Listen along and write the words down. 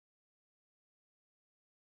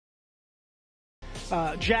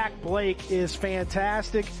Jack Blake is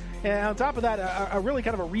fantastic. And on top of that, a really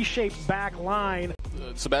kind of a reshaped back line.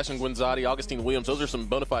 Sebastian Guinzotti, Augustine Williams, those are some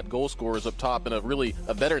bona fide goal scorers up top, and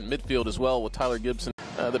a veteran midfield as well with Tyler Gibson.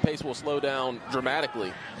 The pace will slow down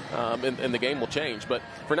dramatically, and the game will change. But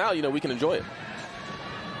for now, we can enjoy it.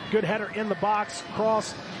 Good header in the box,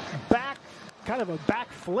 cross back, kind of a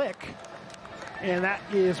back flick, and that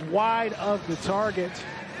is wide of the target.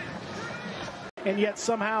 And yet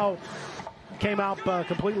somehow came out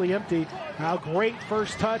completely empty. Now great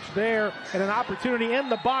first touch there, and an opportunity in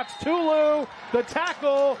the box. Tulu, the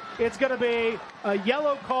tackle. It's going to be a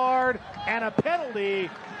yellow card and a penalty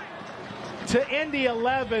to Indy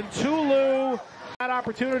 11. Tulu, that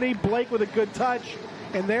opportunity. Blake with a good touch,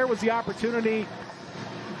 and there was the opportunity.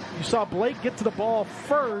 You saw Blake get to the ball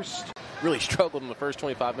first. Really struggled in the first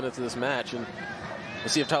 25 minutes of this match, and we'll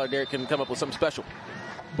see if Tyler Derrick can come up with something special.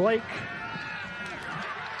 Blake.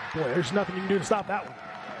 Boy, there's nothing you can do to stop that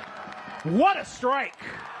one. What a strike.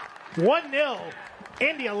 1-0,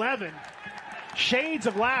 Indy 11. Shades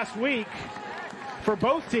of last week for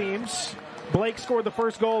both teams. Blake scored the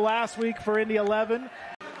first goal last week for Indy 11.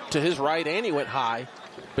 To his right, and he went high,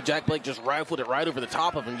 but Jack Blake just rifled it right over the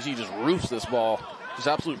top of him. You see, he just roofs this ball. Just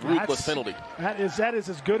absolute ruthless penalty. That is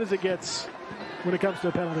as good as it gets when it comes to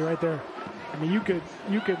a penalty right there. I mean, you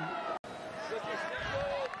could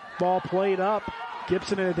ball played up.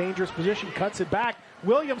 Gibson in a dangerous position, cuts it back.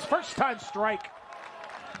 Williams' first time strike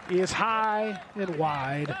is high and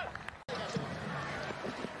wide.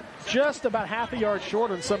 Just about half a yard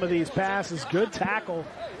short on some of these passes. Good tackle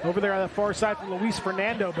over there on the far side from Luis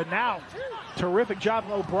Fernando, but now terrific job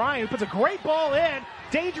from O'Brien, who puts a great ball in.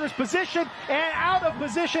 Dangerous position, and out of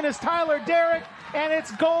position is Tyler Derrick, and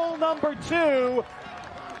it's goal number 2.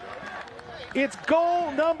 It's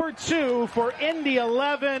goal number 2 for Indy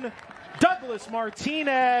 11. Douglas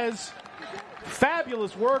Martinez,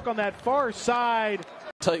 fabulous work on that far side.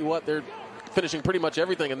 Tell you what, they're finishing pretty much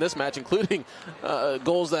everything in this match, including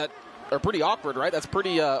goals that are pretty awkward, right? That's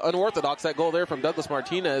pretty unorthodox, that goal there from Douglas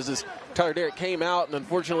Martinez, as Tyler Derrick came out and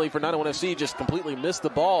unfortunately for 901 FC just completely missed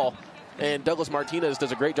the ball, and Douglas Martinez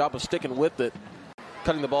does a great job of sticking with it,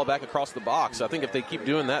 cutting the ball back across the box. I think if they keep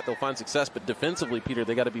doing that, they'll find success, but defensively, Peter,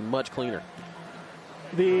 they got to be much cleaner.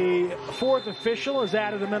 The fourth official has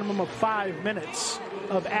added a minimum of 5 minutes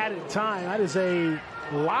of added time. That is a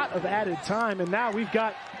lot of added time. And now we've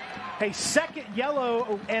got a second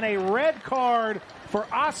yellow and a red card for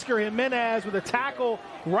Oscar Jimenez with a tackle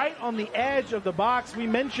right on the edge of the box. We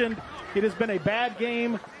mentioned it has been a bad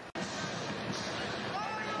game.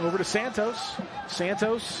 Over to Santos.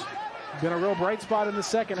 Santos, been a real bright spot in the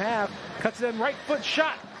second half. Cuts it in, right foot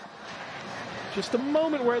shot. Just a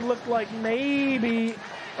moment where it looked like maybe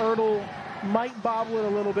Ertl might bobble it a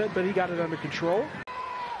little bit, but he got it under control.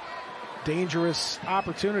 Dangerous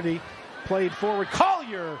opportunity. Played forward.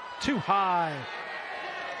 Collier, too high.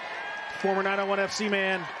 Former 901 FC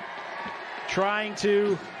man trying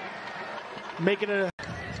to make it a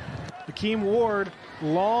Hakeem Ward.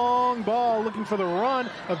 Long ball looking for the run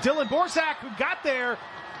of Dylan Borsak, who got there.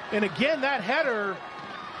 And again, that header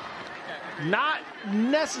not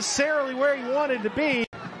necessarily where he wanted to be.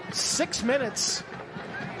 6 minutes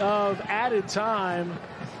of added time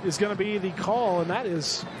is going to be the call, and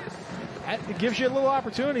it gives you a little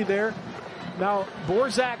opportunity there. Now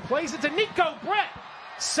Borzak plays it to Nico Brett.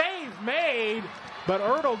 Save made, but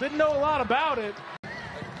Ertl didn't know a lot about it.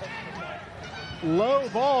 Low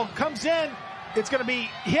ball comes in. It's going to be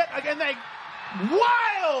hit again.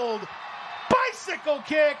 Wild bicycle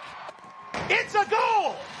kick. It's a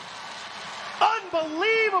goal.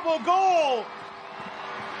 Unbelievable goal.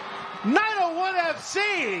 901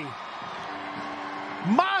 FC.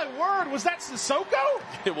 My word, was that Sissoko?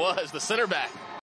 It was, the center back.